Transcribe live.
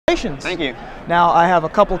Congratulations. Thank you. Now, I have a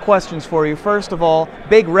couple questions for you. First of all,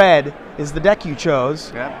 Big Red is the deck you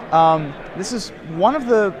chose. Yeah. This is one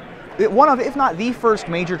of, if not the first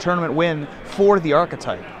major tournament win for the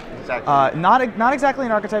archetype. Exactly. Not exactly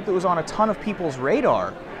an archetype that was on a ton of people's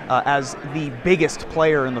radar as the biggest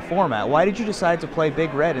player in the format. Why did you decide to play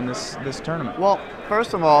Big Red in this tournament? Well,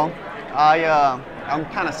 first of all, I'm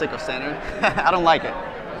kind of sick of Standard. I don't like it.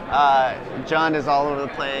 Jund is all over the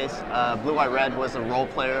place. Blue, White, Red was a role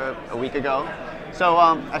player a week ago. So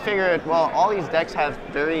I figured, well, all these decks have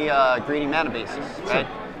very greedy mana bases, right?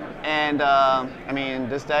 Sure. And I mean,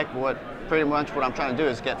 this deck, pretty much what I'm trying to do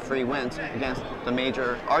is get free wins against the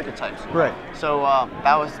major archetypes. Right. So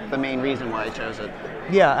that was the main reason why I chose it.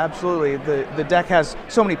 Yeah, absolutely. The deck has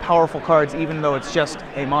so many powerful cards, even though it's just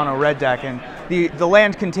a mono red deck, and the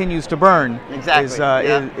land continues to burn.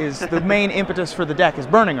 Exactly. Is the main impetus for the deck is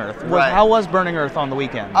Burning Earth. Right. How was Burning Earth on the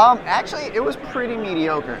weekend? Actually, it was pretty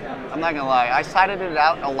mediocre. I'm not gonna lie. I sided it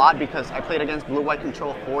out a lot because I played against Blue White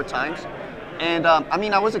Control 4 times, and I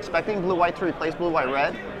mean, I was expecting Blue White to replace Blue White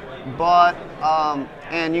Red, but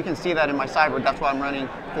and you can see that in my sideboard. That's why I'm running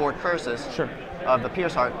 4 curses of the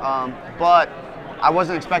Pierce Heart. But I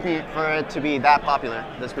wasn't expecting for it to be that popular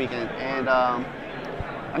this weekend, and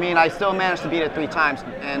I mean, I still managed to beat it 3 times,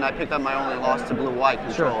 and I picked up my only loss to Blue White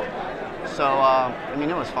Control. So I mean,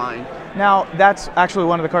 it was fine. Now, that's actually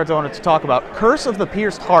one of the cards I wanted to talk about. Curse of the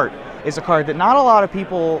Pierced Heart is a card that not a lot of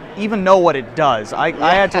people even know what it does. I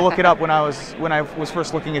had to look it up when I was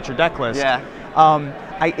first looking at your deck list. Yeah.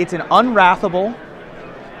 It's an unwrathable,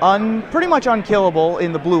 pretty much unkillable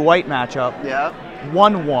in the blue-white matchup. Yeah.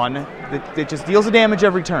 1/1 that just deals the damage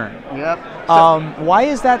every turn. Yep. Why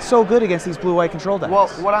is that so good against these blue-white control decks? Well,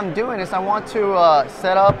 what I'm doing is I want to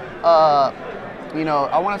set up, you know,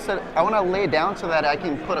 I want to lay it down so that I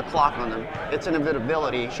can put a clock on them. It's an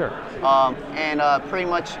inevitability. Sure. And pretty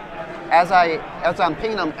much as I'm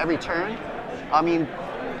pinging them every turn, I mean,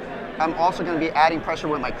 I'm also going to be adding pressure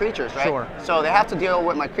with my creatures, right? Sure. So they have to deal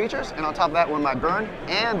with my creatures, and on top of that with my burn,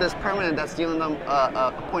 and this permanent that's dealing them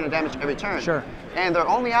a point of damage every turn. Sure. And their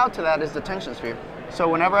only out to that is the Tension Sphere. So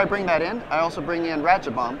whenever I bring that in, I also bring in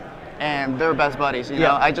Ratchet Bomb, and they're best buddies. You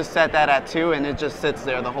know, I just set that at 2, and it just sits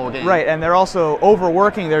there the whole game. Right, and they're also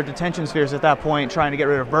overworking their detention spheres at that point, trying to get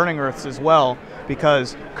rid of Burning Earths as well,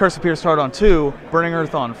 because Curse of Pierced Heart on 2, Burning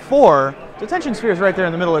Earth on 4, detention spheres right there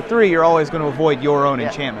in the middle at 3, you're always going to avoid your own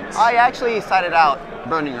enchantments. I actually sided out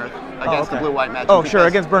Burning Earth against the blue-white matchup. Oh, sure,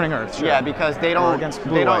 against Burning Earth. Sure. Yeah, because they don't.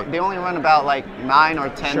 They only run about like 9 or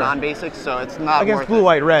 10 non-basics, so it's not against worth blue,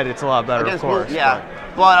 white, red. It's a lot better, against of course. Blue, yeah,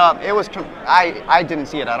 but it was. I didn't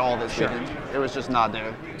see it at all this weekend. It was just not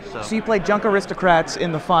there. So you played Junk Aristocrats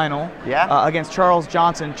in the final. Yeah. Against Charles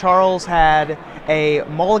Johnson. Charles had a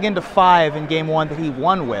mulligan to 5 in game 1 that he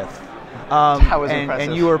won with. That was impressive.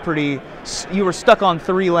 And you were stuck on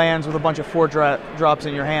 3 lands with a bunch of 4 drops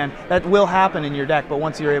in your hand. That will happen in your deck, but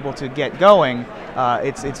once you're able to get going,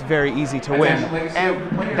 it's very easy to win.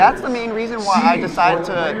 And that's the main reason why I decided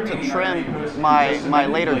to trim my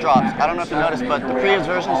later drops. I don't know if you noticed, but the previous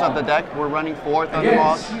versions of the deck were running 4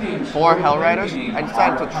 Thunderbolts, 4 Hell Riders. I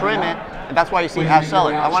decided to trim it, and that's why you see Ash Sell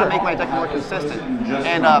It. I want to make my deck more consistent,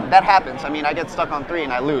 and that happens. I mean, I get stuck on 3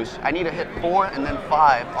 and I lose. I need to hit 4 and then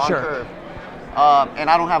 5 on curve. And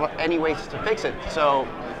I don't have any ways to fix it, so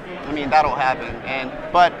I mean that'll happen.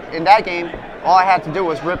 But in that game, all I had to do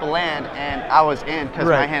was rip a land, and I was in because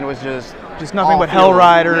my hand was just nothing but Hell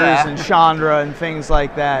Riders and Chandra and things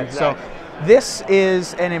like that. Exactly. So this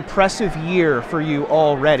is an impressive year for you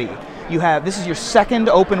already. This is your 2nd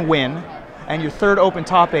open win, and your 3rd open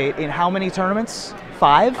top 8 in how many tournaments?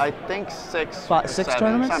 5? I think 6. 6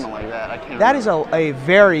 tournaments? Something like that. I can't that remember. is a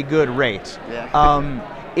very good rate. Yeah.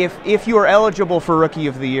 If you are eligible for Rookie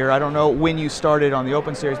of the Year, I don't know when you started on the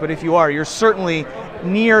Open Series, but if you are, you're certainly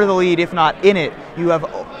near the lead, if not in it. You have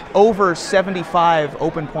over 75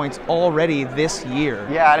 Open points already this year.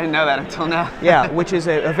 Yeah, I didn't know that until now. Yeah, which is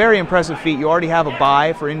a very impressive feat. You already have a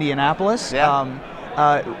bye for Indianapolis.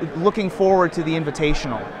 Yeah. Looking forward to the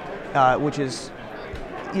Invitational, which is,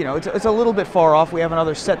 you know, it's a little bit far off. We have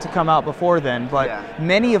another set to come out before then, but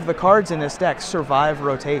many of the cards in this deck survive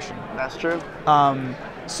rotation. That's true.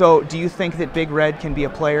 So do you think that Big Red can be a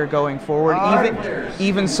player going forward,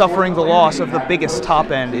 even suffering the loss of the biggest top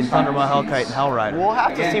end in Thundermaw, Hellkite, and Hellrider? We'll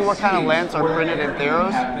have to see what kind of lands are printed in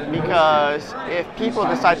Theros, because if people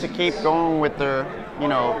decide to keep going with their, you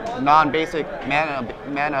know, non-basic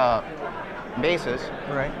mana basis,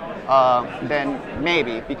 then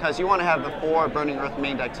maybe, because you want to have the 4 Burning Earth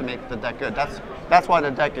main deck to make the deck good. That's why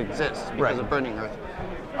the deck exists, because of Burning Earth.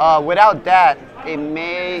 Without that, it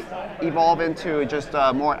may evolve into just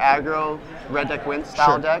a more aggro red deck win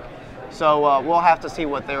style deck. So we'll have to see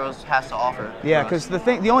what Theros has to offer. Yeah, because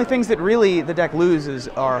the only things that really the deck loses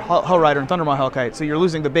are Hellrider and Thundermaw Hellkite. So you're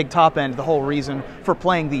losing the big top end, the whole reason for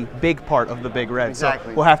playing the big part of the big red.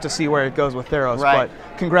 Exactly. So we'll have to see where it goes with Theros. Right.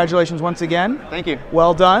 But congratulations once again. Thank you.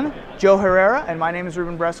 Well done. Joe Herrera, and my name is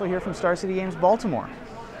Ruben Bressel here from Star City Games, Baltimore.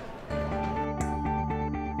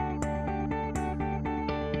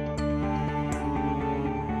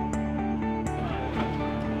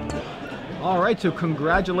 All right, so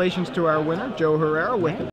congratulations to our winner, Joe Herrera, with